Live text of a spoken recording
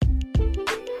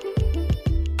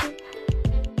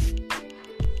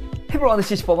Hey everyone,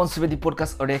 this is Pawan Subedi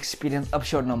podcast audio experience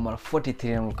episode number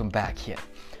 43 and welcome back here.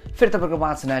 फेरि तपाईको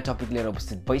माझ नयाँ topic लिएर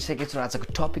उपस्थित भइसकेको छु। आजको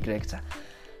टपिक रहेको छ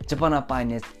जापानमा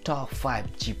पाइने टप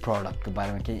 5G प्रोडक्टको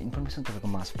बारेमा केही इन्फर्मेसन तपाईको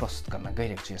माझ प्रस्तुत गर्न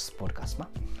गइरहेको छु यस पोडकास्टमा।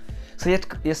 सो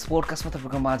यस पोडकास्टमा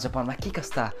तपाईको माझ जापानमा के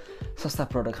कस्ता सस्ता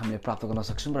प्रोडक्ट हामीले प्राप्त गर्न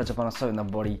सक्छौं र जापानमा सबैभन्दा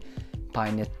बढी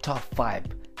पाइने टप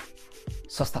 5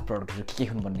 सस्ता प्रोडक्टहरु के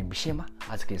हुन् भन्ने विषयमा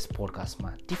आजको यस पोडकास्टमा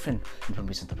डिफरेन्ट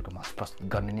इन्फर्मेसन तपाईको माझ प्रस्तुत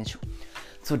गर्ने नै छु।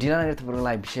 सो ढिला नगरी तपाईको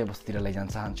लागि विषयवस्तुतिर लैजान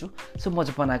चाहन्छु। सो म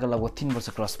जापान आएको लगभग 3 वर्ष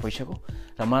क्रस भइसक्यो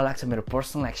र मलाई लाग्छ मेरो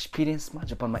पर्सनल एक्सपिरियन्समा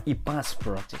जापानमा यी 5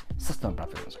 प्रोडक्ट चाहिँ सस्तामा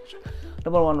प्राप्त गर्न सक्छ।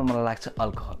 नम्बर 1 मा मलाई लाग्छ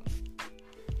अल्कोहल,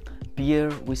 बियर,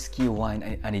 व्हिस्की,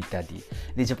 वाइन अनि इत्यादि।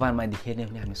 यदि जापानमा यदि हेर्ने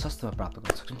भने हामी सस्तामा प्राप्त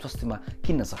गर्न सक्छौं, सस्तामा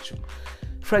किन्न सक्छौं।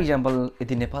 फर एक्जाम्पल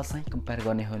यदि नेपालसँग कम्पेयर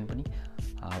गर्ने हो भने पनि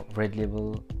red label,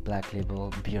 black label,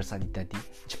 beers आदि इत्यादि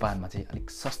जापानमा चाहिँ अलिक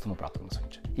सस्तोमा प्राप्त गर्न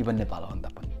सकिन्छ, इभन नेपाल भन्दा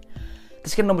पनि।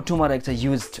 त्यसकै नम्बर 2 मा रहेको छ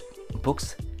used books,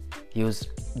 used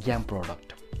game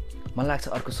product. मलाई लाग्छ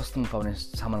अर्को सस्तोमा पाउने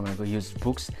सामान भनेको युज्ड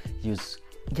बुक्स,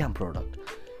 युज्ड गेम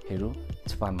प्रोडक्टहरू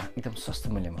जापानमा एकदम सस्तो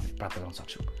मूल्यमा प्राप्त गर्न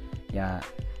सक्छौँ। यहाँ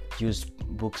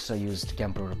युज्ड बुक्स र युज्ड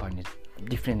गेम प्रोडक्ट पाउने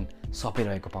डिफ्रेन्ट सपै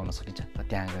रहेको पाउन सकिन्छ र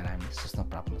त्यहाँ गएर हामीले सस्तोमा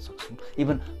प्राप्त गर्न सक्छौँ।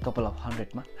 इभन कपाल अफ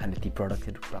 100 मा हामीले ती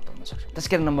प्रोडक्टहरू प्राप्त गर्न सक्छौँ।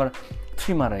 त्यसकै नम्बर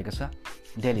 3 मा रहेको छ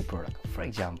daily product. For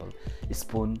example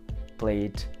spoon,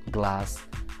 plate, glass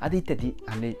आदि इत्यादि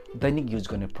हामीले दैनिक युज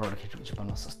गर्ने प्रोडक्टहरू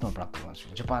जापानमा सस्तोमा प्राप्त गर्न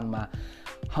सक्छौँ। जापानमा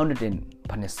 100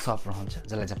 भन्ने सप रहन्छ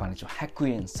जसलाई जापानी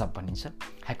ह्याकुएन सप भनिन्छ।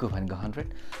 ह्याकु भनेको 100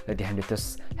 र त्यहाँ हामीले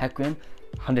त्यस ह्याकुएन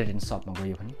 100 सपमा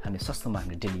गयो भने हामीले सस्तोमा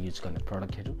हामीले डेली युज गर्ने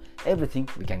प्रोडक्टहरू everything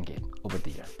we can get over the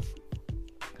year.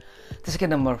 त्यसकै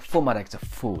नम्बर 4 मा रहेको छ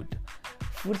फुड।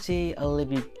 फुड चाहिँ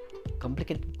अलि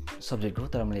कम्प्लिकेटेड सब्जेक्ट हो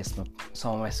तर मैले यसमा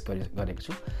समावेश गरेको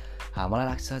छु। मलाई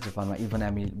लाग्छ जापानमा इभन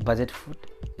हामी बजेट फुड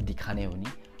यदि खाने हो भने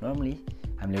नर्मली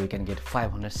हामीले वी क्यान गेट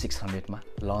 500-600 मा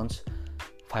लन्च,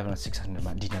 500-600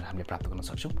 मा डिनर हामीले प्राप्त गर्न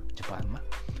सक्छौँ जापानमा।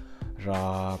 र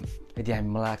यदि हामी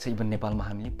मलाई लाग्छ इभन नेपालमा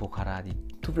हामीले पोखरा आदि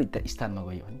थुप्रै स्थानमा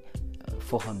गयो भने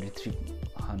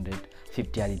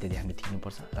 400-350 आदि इत्यादि हामीले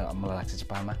तिर्नुपर्छ। र मलाई लाग्छ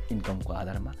जापानमा इन्कमको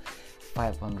आधारमा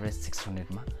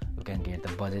 500-600 मा we can get the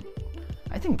budget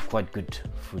I think quite good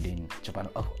food in Japan.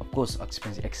 Of course,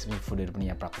 expensive food पनि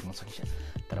यहाँ प्राप्त गर्न सकिन्छ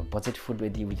तर बजेट फुड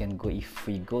यदि we can go if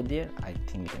we go there, I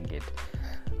think we can get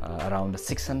around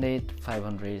 600,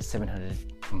 500, 700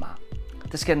 मा।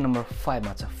 त्यसकै number 5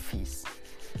 मा छ फिस।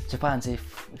 जापान चाहिँ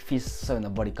फिस सबैभन्दा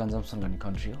बढी कन्जम्सन गर्ने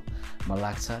कन्ट्री हो। मलाई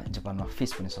लाग्छ जापानमा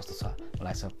फिस पनि सस्तो छ। मलाई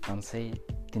लाग्छ 500,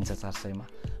 300, 400 मा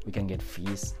we can get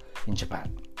fish in Japan.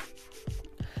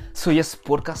 So yes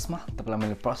पोडकास्टमा तपाईलाई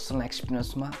मैले पर्सनल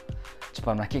एक्सपिरियन्समा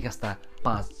जापानमा के कस्ता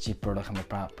 5G प्रोडक्ट हामीले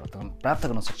प्राप्त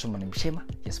गर्न सक्छौँ भन्ने विषयमा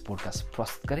यस पोडकास्ट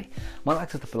प्रस्तुत गरेँ। मलाई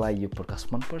लाग्छ तपाईँलाई यो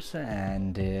पोडकास्ट मनपर्छ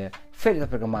एन्ड फेरि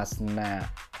तपाईँको माझ नयाँ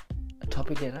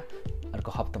टपिक लिएर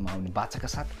अर्को हप्तामा आउने बाचाका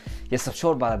साथ यस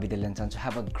एपिसोडबाट बिदा लिन चाहन्छु।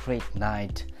 Have a great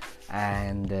night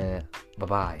and bye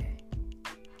by.